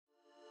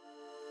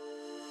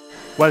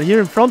Well,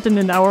 here in Pfronten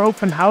in our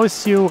open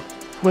house, you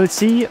will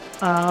see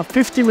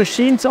 50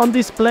 machines on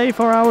display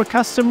for our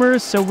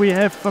customers. So we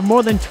have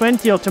more than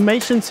 20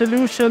 automation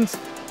solutions,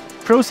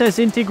 process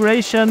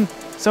integration,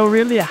 so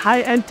really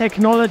high-end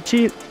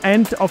technology,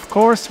 and of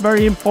course,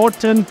 very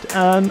important,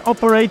 an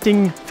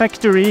operating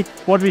factory,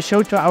 what we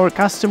show to our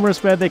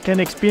customers, where they can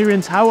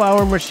experience how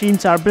our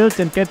machines are built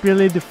and get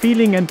really the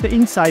feeling and the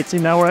insights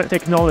in our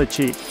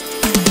technology.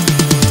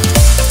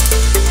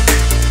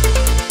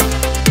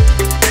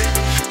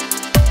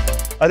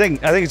 I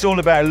think it's all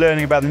about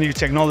learning about the new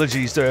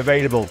technologies that are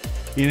available.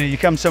 You know, you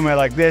come somewhere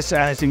like this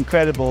and it's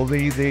incredible,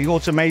 the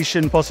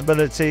automation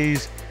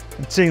possibilities,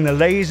 seeing the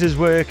lasers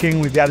working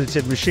with the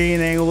additive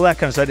machining, all that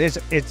kind of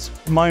stuff. It's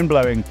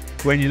mind-blowing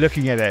when you're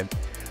looking at it.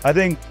 I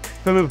think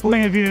from a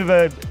point of view of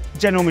a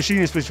general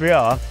machinist, which we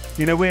are,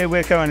 you know,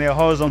 we're currently a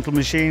horizontal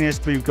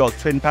machinist. We've got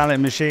twin pallet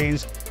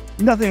machines,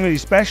 nothing really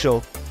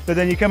special, but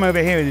then you come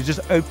over here and it just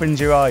opens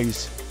your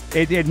eyes.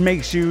 It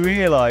makes you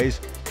realize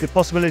the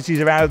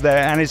possibilities are out there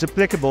and it's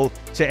applicable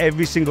to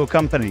every single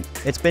company.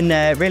 It's been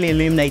really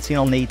illuminating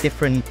on the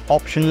different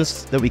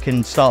options that we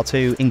can start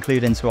to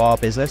include into our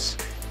business.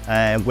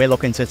 We're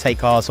looking to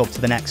take ours up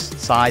to the next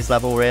size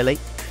level, really.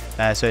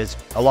 So there's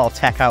a lot of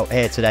tech out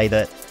here today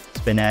that it's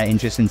been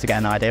interesting to get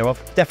an idea of.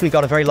 Definitely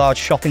got a very large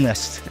shopping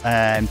list.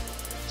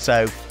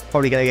 So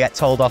probably going to get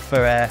told off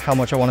for how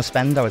much I want to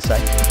spend, I would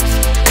say.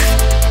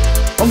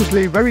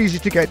 Obviously very easy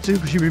to get to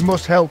because you've been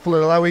most helpful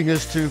in allowing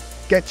us to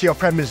get to your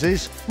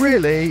premises.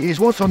 Really is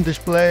what's on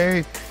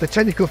display, the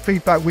technical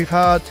feedback we've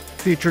had,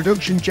 the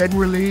introduction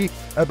generally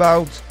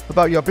about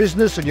your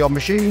business and your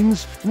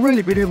machines,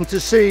 really being able to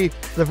see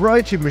the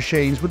variety of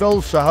machines, but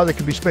also how they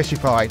can be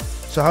specified,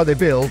 so how they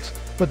build,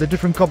 but the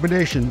different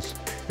combinations,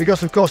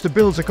 because of course the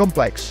builds are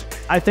complex.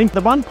 I think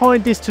the one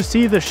point is to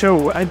see the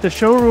show and the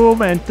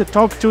showroom and to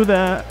talk to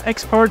the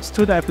experts,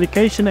 to the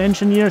application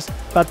engineers,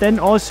 but then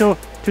also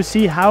to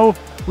see how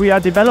we are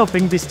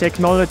developing this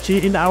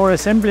technology in our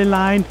assembly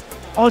line.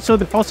 Also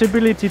the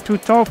possibility to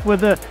talk with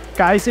the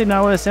guys in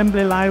our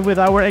assembly line, with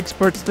our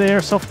experts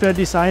there, software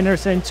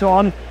designers and so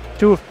on,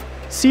 to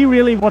see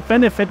really what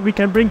benefit we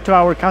can bring to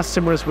our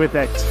customers with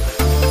that.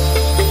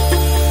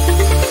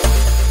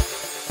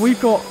 We've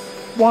got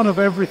one of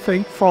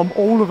everything from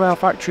all of our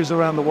factories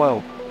around the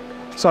world.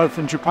 So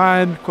from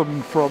Japan,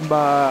 coming from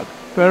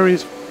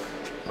various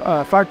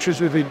factories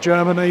within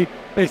Germany,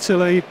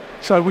 Italy.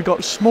 So we've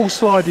got small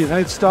sliding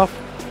head stuff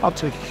up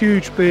to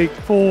huge big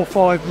 4 or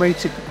 5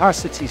 meter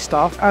capacity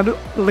stuff, and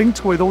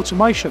linked with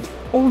automation,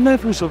 all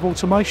levels of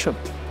automation.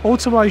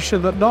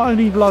 Automation that not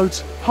only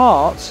loads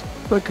parts,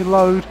 but can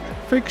load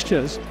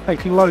fixtures and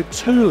can load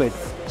tooling,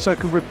 so it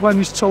can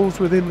replenish tools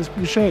within the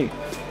machine.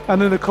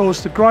 And then of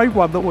course the great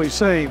one that we've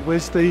seen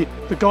was the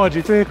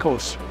guided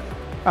vehicles.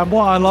 And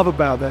what I love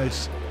about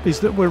this is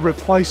that we're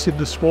replacing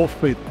the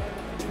swarf bin.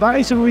 That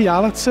is a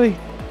reality.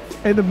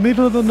 In the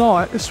middle of the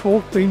night, the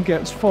swarf bin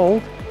gets full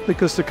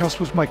because the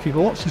customer's making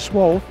lots of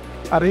swarf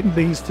and it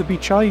needs to be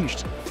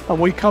changed. And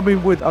we come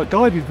in with a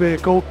guided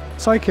vehicle,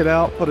 take it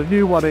out, put a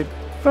new one in.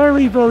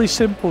 Very, very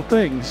simple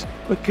things,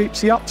 but keeps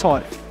the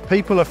uptime.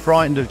 People are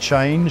frightened of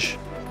change,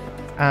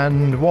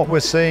 and what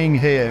we're seeing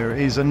here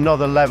is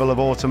another level of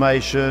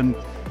automation,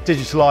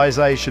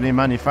 digitalization in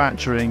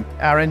manufacturing.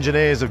 Our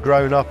engineers have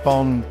grown up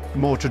on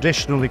more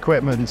traditional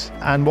equipment,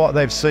 and what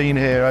they've seen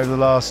here over the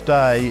last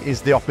day is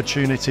the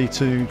opportunity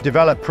to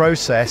develop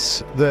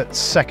process that's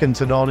second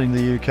to none in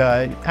the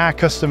UK. Our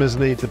customers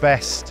need the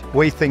best.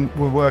 We think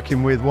we're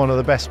working with one of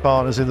the best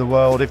partners in the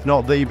world, if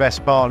not the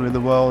best partner in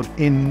the world,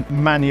 in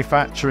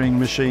manufacturing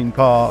machine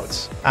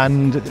parts.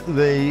 And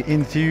the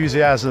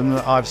enthusiasm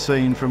that I've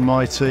seen from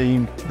my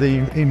team,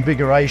 the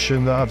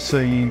invigoration that I've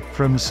seen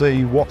from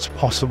seeing what's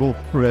possible,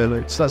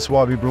 really. So that's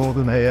why we brought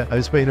them here.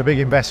 It's been a big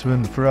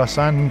investment for us,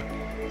 and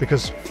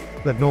because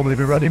they've normally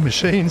been running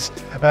machines,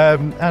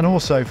 and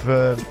also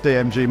for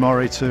DMG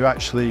MORI to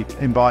actually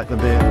invite them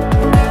here.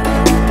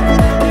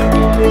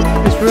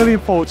 It's really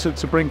important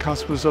to bring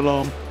customers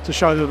along to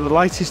show them the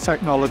latest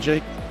technology.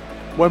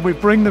 When we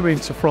bring them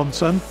into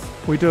Pfronten,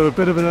 we do a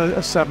bit of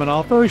a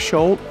seminar, very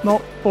short,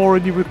 not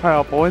boring you with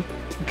PowerPoint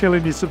and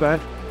killing you to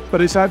death,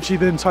 but it's actually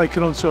then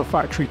taken onto a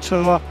factory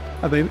tour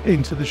and then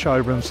into the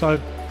showroom.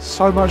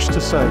 So much to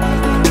see.